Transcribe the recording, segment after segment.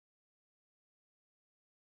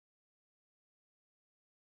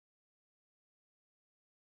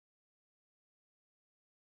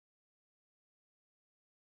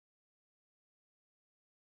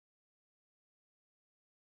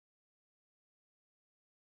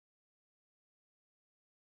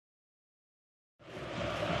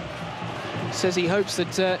says he hopes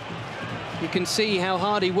that you can see how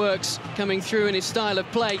hard he works coming through in his style of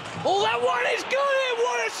play. Oh, that one is good!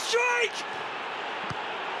 What a strike!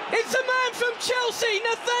 It's the man from Chelsea,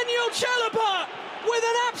 Nathaniel Chalobah, with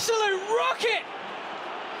an absolute rocket!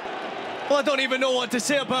 Well, I don't even know what to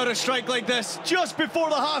say about a strike like this. Just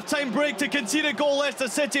before the half-time break to concede a goal, Leicester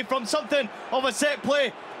City, from something of a set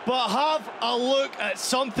play. But have a look at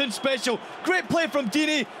something special. Great play from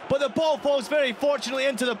Dini, but the ball falls very fortunately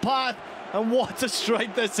into the path. And what a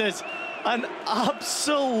strike this is. An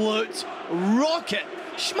absolute rocket.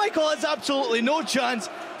 Schmeichel has absolutely no chance.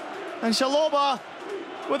 And Chalobah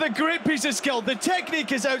with a great piece of skill. The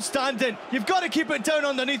technique is outstanding. You've got to keep it down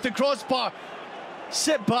underneath the crossbar.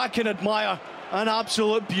 Sit back and admire. An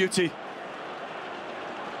absolute beauty.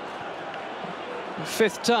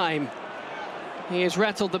 Fifth time he has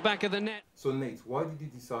rattled the back of the net. So Nate, why did you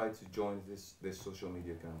decide to join this social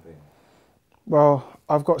media campaign? Well,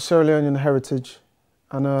 I've got Sierra Leonean heritage,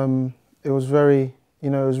 and it was very, it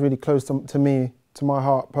was really close to me, to my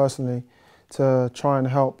heart personally, to try and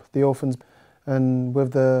help the orphans. And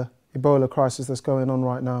with the Ebola crisis that's going on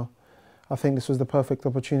right now, I think this was the perfect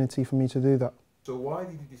opportunity for me to do that. So why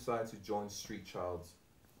did you decide to join Street Child's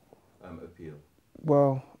appeal?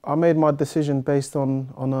 Well, I made my decision based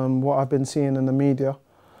on what I've been seeing in the media,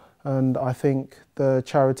 and I think the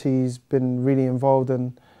charity's been really involved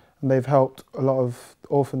and they've helped a lot of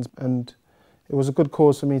orphans, and it was a good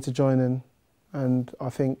cause for me to join in, and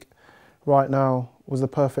I think right now was the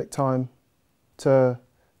perfect time to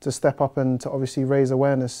step up and to obviously raise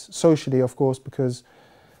awareness socially, of course, because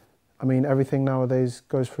I mean everything nowadays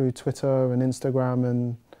goes through Twitter and Instagram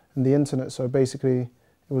and the internet, so basically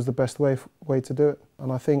it was the best way to do it.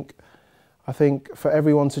 And I think for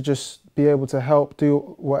everyone to just be able to help,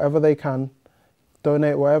 do whatever they can,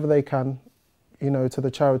 donate whatever they can, to the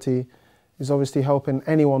charity, is obviously helping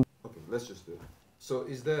anyone. Okay, let's just do it. So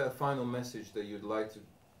is there a final message that you'd like to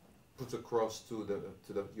put across to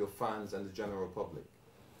your fans and the general public?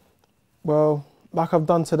 Well, like I've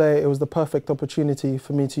done today, it was the perfect opportunity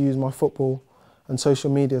for me to use my football and social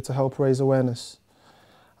media to help raise awareness.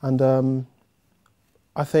 And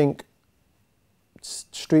I think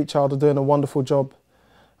Street Child are doing a wonderful job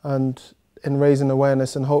and in raising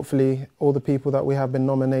awareness, and hopefully all the people that we have been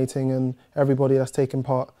nominating and everybody that's taken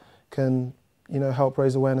part can, help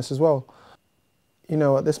raise awareness as well.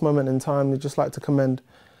 At this moment in time, we'd just like to commend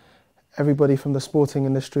everybody from the sporting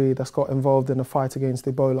industry that's got involved in the fight against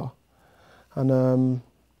Ebola. And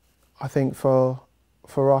I think for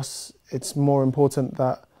us, it's more important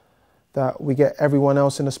that we get everyone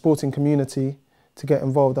else in the sporting community to get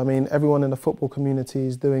involved. I mean, everyone in the football community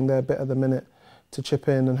is doing their bit at the minute to chip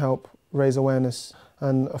in and help raise awareness.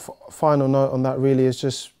 And a final note on that really is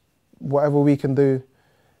just whatever we can do,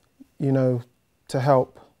 to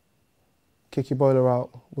help kick Ebola out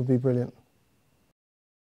would be brilliant.